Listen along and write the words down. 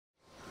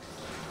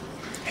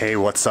Hey,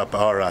 what's up?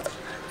 Alright,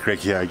 Greg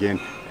here again,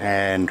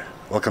 and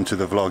welcome to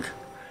the vlog.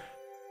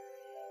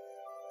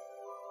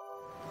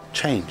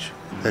 Change.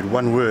 That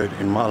one word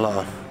in my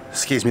life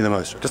scares me the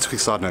most. Just a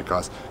quick side note,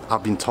 guys.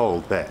 I've been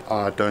told that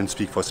I don't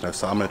speak fast enough,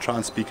 so I'm going to try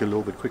and speak a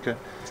little bit quicker.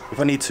 If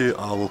I need to,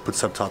 I will put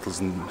subtitles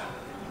in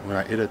when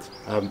I edit.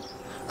 I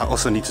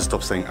also need to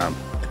stop saying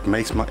It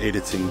makes my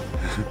editing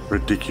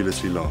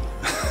ridiculously long.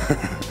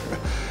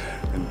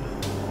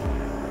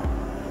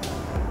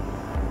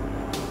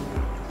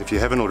 If you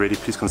haven't already,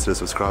 please consider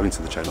subscribing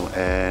to the channel,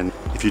 and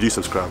if you do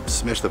subscribe,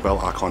 smash the bell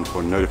icon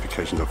for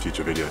notifications of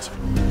future videos.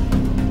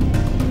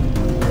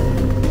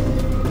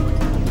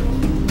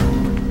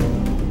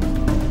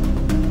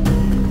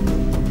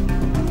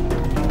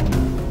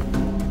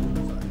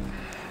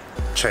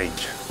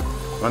 Change.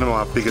 One of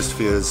my biggest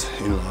fears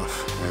in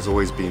life has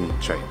always been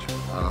change.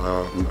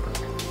 I'm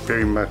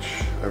very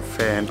much a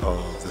fan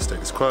of the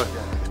status quo.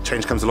 If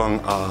change comes along,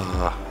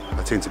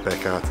 I tend to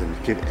back out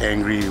and get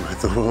angry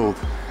with the world.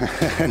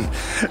 And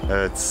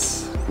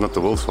it's not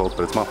the world's fault,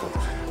 but it's my fault.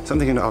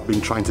 Something that I've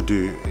been trying to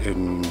do,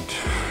 and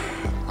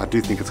I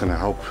do think it's going to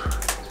help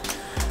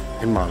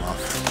in my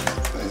life.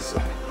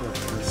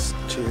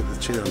 The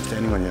chair that I'm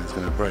standing on here is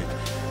going to break.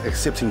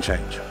 Accepting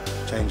change.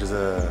 Change is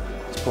a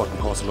part and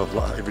parcel of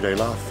everyday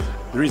life.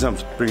 The reason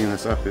I'm bringing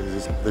this up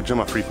is the gym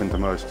I frequent the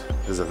most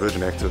is a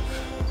Virgin Active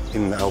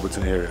in the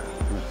Alberton area.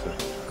 So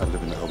I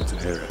live in the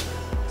Alberton area.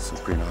 Some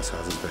pretty nice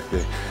houses back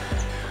there.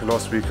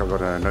 Last week I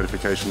got a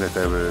notification that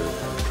they were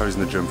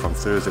closing the gym from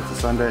Thursday to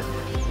Sunday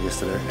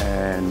yesterday,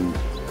 and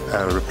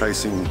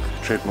replacing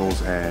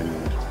treadmills and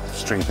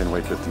strength and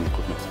weightlifting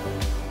equipment.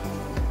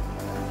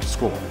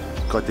 Score.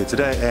 Got there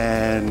today,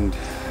 and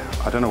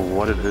I don't know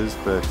what it is,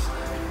 but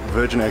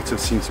Virgin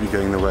Active seems to be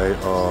going the way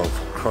of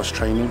cross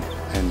training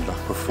and like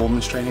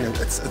performance training.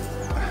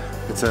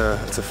 It's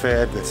a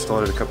fad that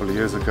started a couple of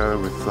years ago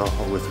with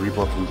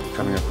Reebok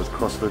coming up with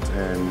CrossFit,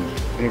 and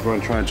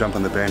everyone trying to jump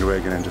on the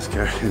bandwagon and just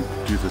carry and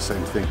do the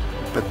same thing.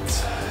 But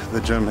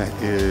the gym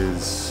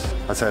is,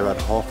 I'd say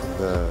about half of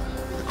the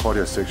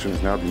cardio section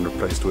has now been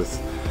replaced with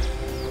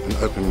an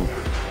open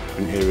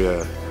area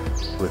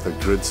with a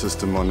grid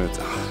system on it.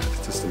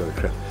 It's just a lot of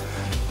crap.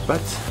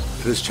 But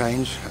it is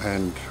change,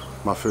 and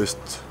my first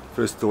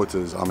thought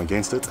is I'm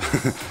against it,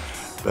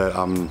 but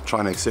I'm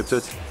trying to accept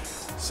it.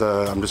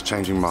 So I'm just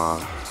changing my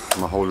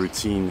whole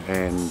routine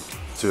and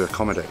to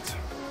accommodate.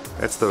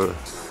 That's the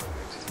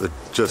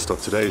gist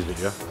of today's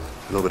video,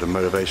 a little bit of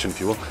motivation, if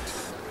you will.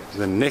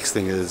 The next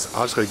thing is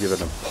I just got to give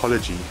an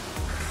apology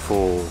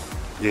for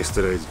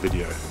yesterday's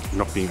video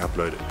not being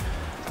uploaded.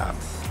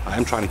 I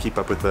am trying to keep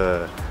up with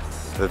the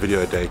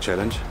video a day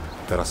challenge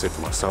that I set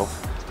for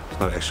myself. It's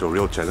not an actual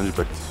real challenge,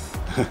 but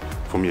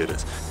for me it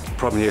is. The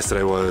problem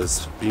yesterday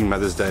was, being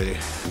Mother's Day,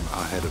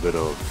 I had a bit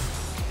of,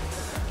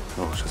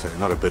 oh, should I say,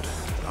 not a bit,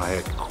 I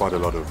had quite a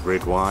lot of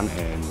red wine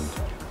and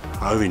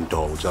I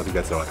overindulged, I think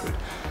that's the right word.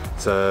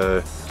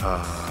 So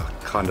I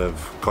kind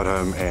of got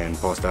home and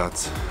passed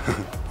out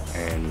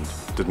and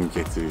didn't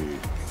get to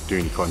do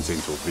any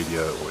content or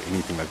video or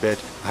anything like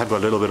that. I have a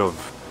little bit of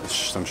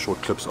some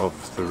short clips of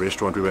the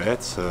restaurant we were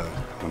at, so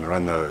I'm going to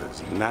run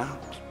those now.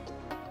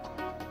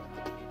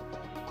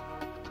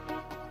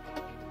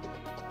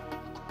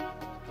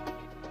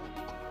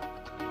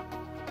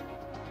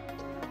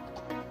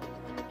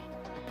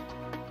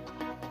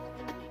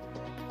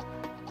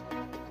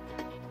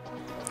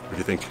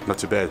 What do you think? Not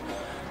too bad.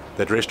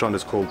 That restaurant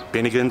is called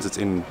Bennigan's. It's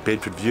in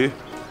Bedford View.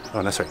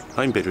 Oh no, sorry,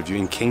 not in Bedford View,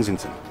 in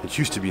Kensington. It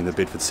used to be in the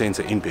Bedford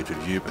Centre in Bedford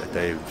View, but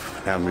they've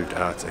now moved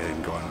out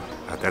and gone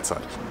out that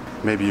side.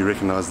 Maybe you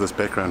recognize this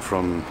background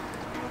from,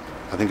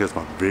 I think it's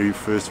my very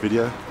first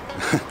video.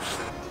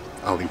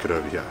 I'll link it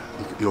over here.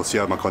 You'll see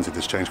how my content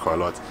has changed quite a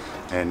lot,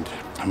 and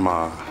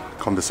my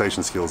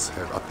conversation skills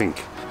have, I think,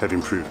 have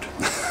improved.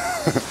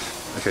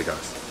 Okay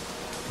guys,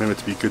 remember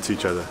to be good to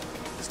each other,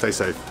 stay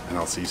safe, and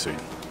I'll see you soon.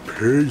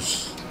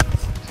 Peace.